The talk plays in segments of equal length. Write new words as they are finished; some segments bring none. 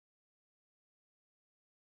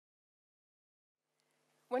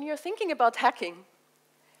When you're thinking about hacking,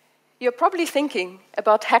 you're probably thinking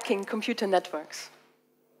about hacking computer networks.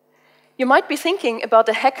 You might be thinking about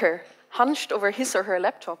a hacker hunched over his or her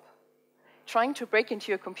laptop, trying to break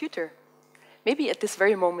into your computer, maybe at this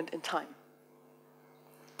very moment in time.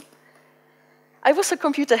 I was a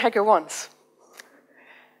computer hacker once,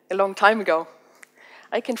 a long time ago.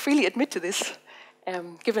 I can freely admit to this,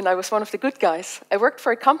 given I was one of the good guys. I worked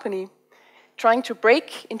for a company trying to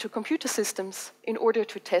break into computer systems in order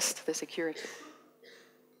to test the security.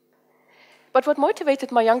 But what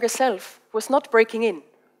motivated my younger self was not breaking in.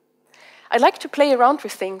 I liked to play around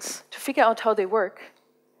with things, to figure out how they work.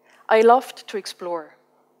 I loved to explore.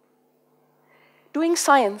 Doing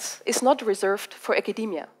science is not reserved for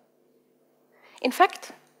academia. In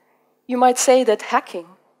fact, you might say that hacking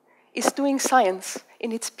is doing science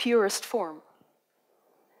in its purest form.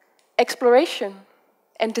 Exploration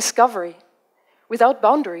and discovery without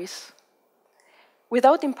boundaries,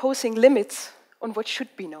 without imposing limits on what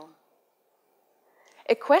should be known.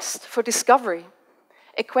 A quest for discovery,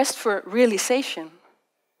 a quest for realization,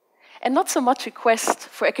 and not so much a quest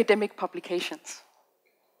for academic publications.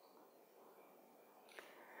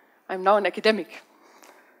 I'm now an academic.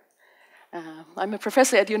 I'm a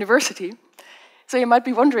professor at university, so you might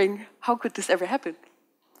be wondering, how could this ever happen?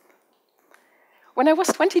 When I was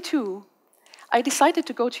 22, I decided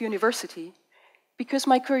to go to university because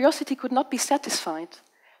my curiosity could not be satisfied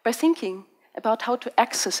by thinking about how to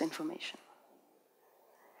access information.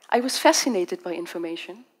 I was fascinated by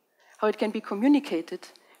information, how it can be communicated,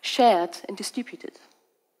 shared, and distributed.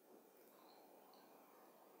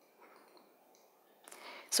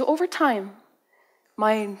 So over time,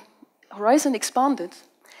 my horizon expanded,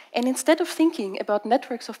 and instead of thinking about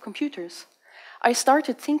networks of computers, I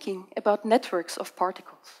started thinking about networks of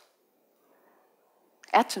particles,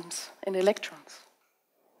 atoms and electrons.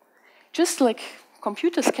 Just like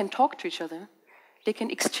computers can talk to each other, they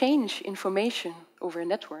can exchange information over a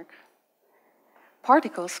network.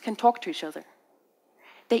 Particles can talk to each other.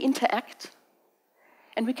 They interact,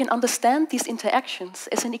 and we can understand these interactions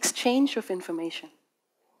as an exchange of information.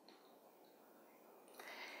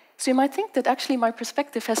 So you might think that actually my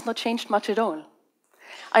perspective has not changed much at all.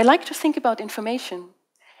 I like to think about information,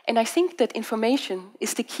 and I think that information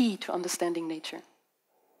is the key to understanding nature.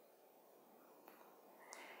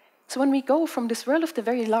 So when we go from this world of the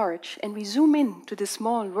very large and we zoom in to this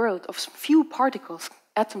small world of few particles,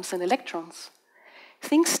 atoms and electrons,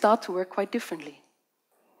 things start to work quite differently.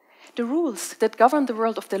 The rules that govern the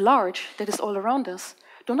world of the large that is all around us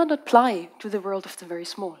do not apply to the world of the very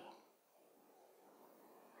small.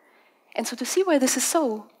 And so to see why this is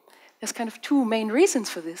so, there's kind of two main reasons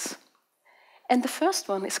for this. And the first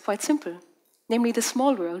one is quite simple, namely the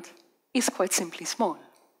small world is quite simply small.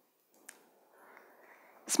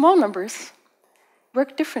 Small numbers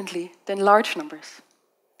work differently than large numbers.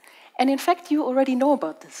 And in fact, you already know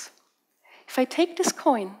about this. If I take this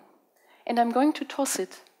coin and I'm going to toss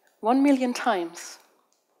it 1 million times,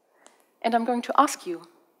 and I'm going to ask you,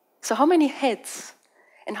 so how many heads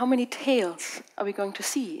and how many tails are we going to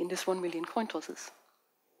see in this 1 million coin tosses?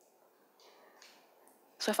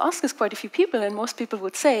 So I've asked this quite a few people, and most people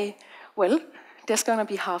would say, well, there's going to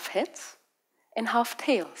be half heads and half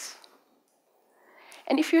tails.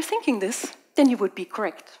 And if you're thinking this, then you would be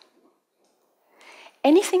correct.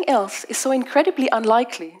 Anything else is so incredibly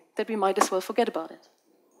unlikely that we might as well forget about it.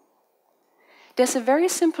 There's a very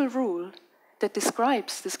simple rule that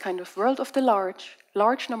describes this kind of world of the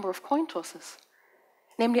large number of coin tosses.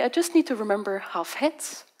 Namely, I just need to remember half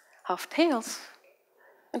heads, half tails,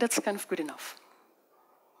 and that's kind of good enough.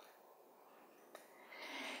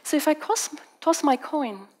 So if I toss my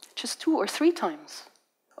coin just 2 or 3 times,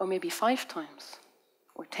 or maybe 5 times,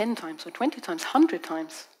 or 10 times, or 20 times, 100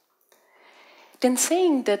 times, then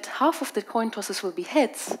saying that half of the coin tosses will be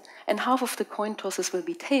heads and half of the coin tosses will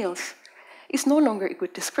be tails is no longer a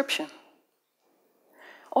good description.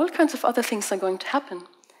 All kinds of other things are going to happen,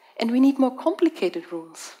 and we need more complicated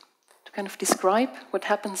rules to kind of describe what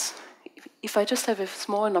happens if I just have a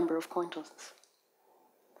small number of coin tosses.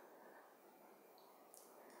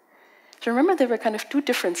 So remember, there were kind of 2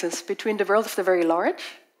 differences between the world of the very large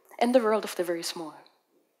and the world of the very small.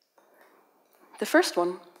 The first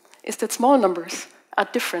one is that small numbers are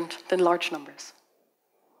different than large numbers.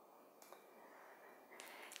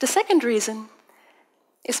 The second reason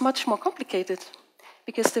is much more complicated,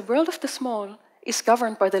 because the world of the small is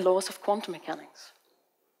governed by the laws of quantum mechanics.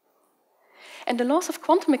 And the laws of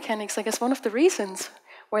quantum mechanics, I guess one of the reasons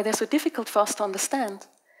why they're so difficult for us to understand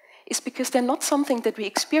is because they're not something that we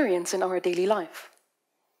experience in our daily life.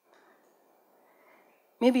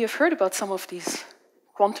 Maybe you've heard about some of these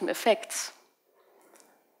quantum effects.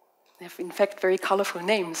 They have, in fact, very colorful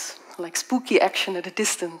names, like spooky action at a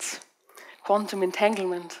distance, quantum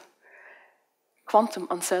entanglement, quantum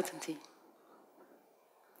uncertainty.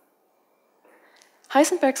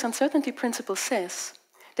 Heisenberg's uncertainty principle says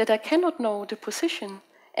that I cannot know the position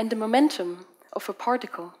and the momentum of a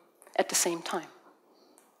particle at the same time.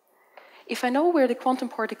 If I know where the quantum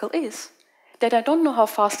particle is, then I don't know how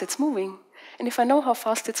fast it's moving, and if I know how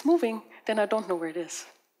fast it's moving, then I don't know where it is.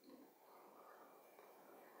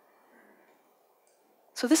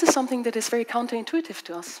 So this is something that is very counterintuitive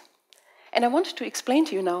to us. And I want to explain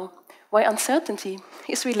to you now why uncertainty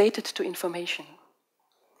is related to information.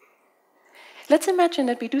 Let's imagine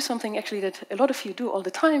that we do something actually that a lot of you do all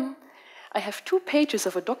the time. I have 2 pages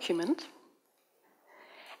of a document,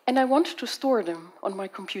 and I want to store them on my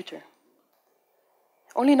computer.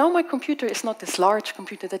 Only now my computer is not this large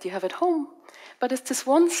computer that you have at home, but it's this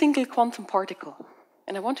one single quantum particle,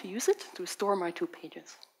 and I want to use it to store my 2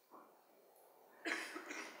 pages.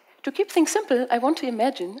 To keep things simple, I want to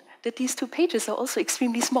imagine that these 2 pages are also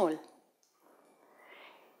extremely small.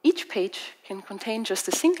 Each page can contain just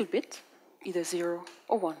a single bit, either 0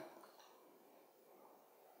 or 1.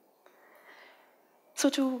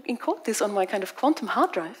 So to encode this on my kind of quantum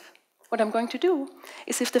hard drive, what I'm going to do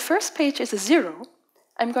is if the first page is a 0,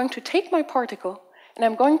 I'm going to take my particle and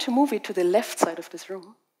I'm going to move it to the left side of this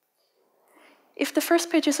room. If the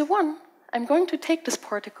first page is a 1, I'm going to take this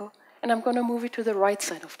particle and I'm going to move it to the right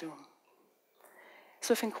side of the room.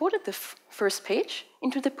 So I've encoded the first page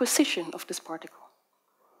into the position of this particle.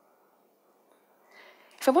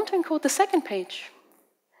 If I want to encode the second page,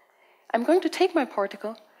 I'm going to take my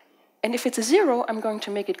particle, and if it's a 0, I'm going to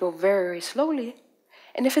make it go very slowly,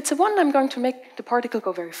 and if it's a 1, I'm going to make the particle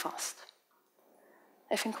go very fast.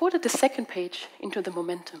 I've encoded the second page into the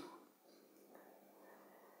momentum.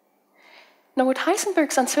 Now what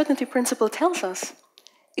Heisenberg's uncertainty principle tells us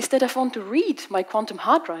is that if I want to read my quantum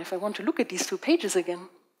hard drive, I want to look at these 2 pages again.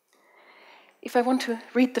 If I want to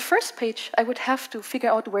read the first page, I would have to figure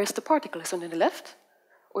out where's the particle. Is it on the left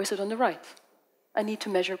or is it on the right? I need to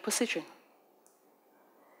measure position.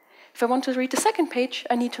 If I want to read the second page,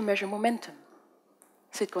 I need to measure momentum.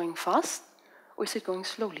 Is it going fast or is it going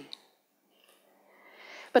slowly?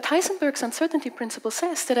 But Heisenberg's uncertainty principle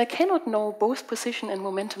says that I cannot know both position and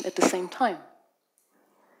momentum at the same time.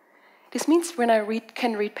 This means when I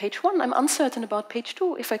can read page 1, I'm uncertain about page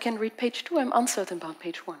 2. If I can read page 2, I'm uncertain about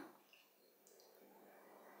page 1.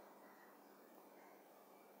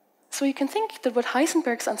 So you can think that what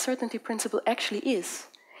Heisenberg's uncertainty principle actually is,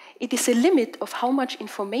 it is a limit of how much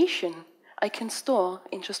information I can store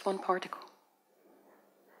in just one particle.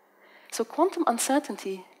 So quantum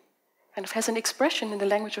uncertainty kind of has an expression in the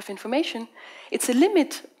language of information. It's a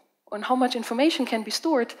limit on how much information can be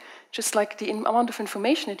stored, just like the amount of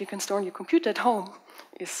information that you can store on your computer at home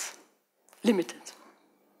is limited.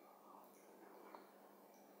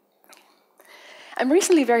 I'm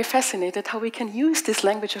recently very fascinated how we can use this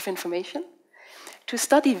language of information to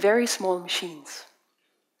study very small machines.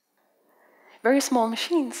 Very small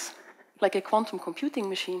machines, like a quantum computing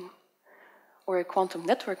machine or a quantum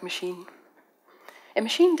network machine, a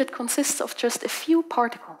machine that consists of just a few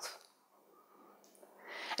particles.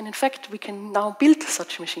 And in fact, we can now build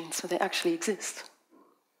such machines, so they actually exist.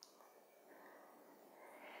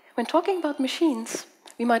 When talking about machines,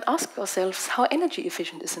 we might ask ourselves, how energy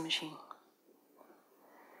efficient is a machine?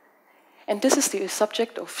 And this is the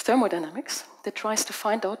subject of thermodynamics that tries to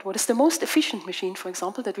find out what is the most efficient machine, for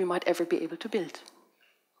example, that we might ever be able to build.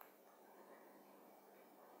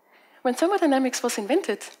 When thermodynamics was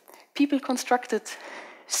invented, people constructed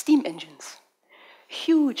steam engines,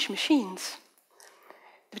 huge machines,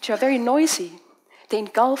 which are very noisy. They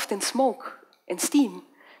engulfed in smoke and steam,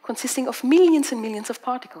 consisting of millions and millions of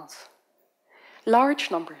particles.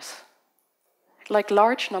 Large numbers, like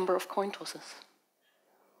large number of coin tosses.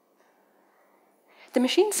 The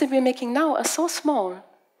machines that we're making now are so small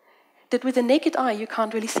that with the naked eye you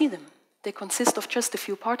can't really see them. They consist of just a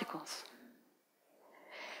few particles.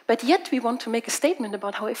 But yet we want to make a statement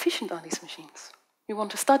about how efficient are these machines. We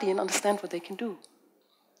want to study and understand what they can do.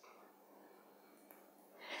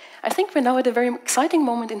 I think we're now at a very exciting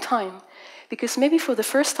moment in time, because maybe for the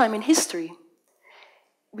first time in history,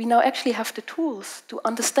 we now actually have the tools to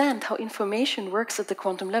understand how information works at the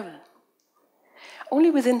quantum level.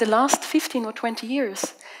 Only within the last 15 or 20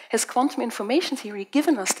 years has quantum information theory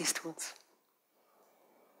given us these tools.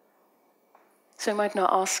 So I might now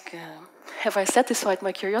ask, have I satisfied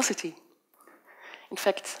my curiosity? In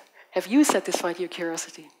fact, have you satisfied your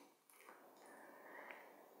curiosity?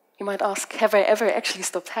 You might ask, have I ever actually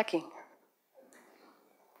stopped hacking?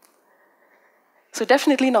 So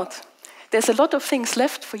definitely not. There's a lot of things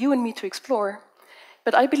left for you and me to explore,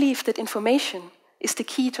 but I believe that information is the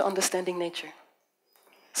key to understanding nature.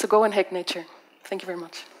 So go and hack nature. Thank you very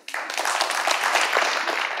much.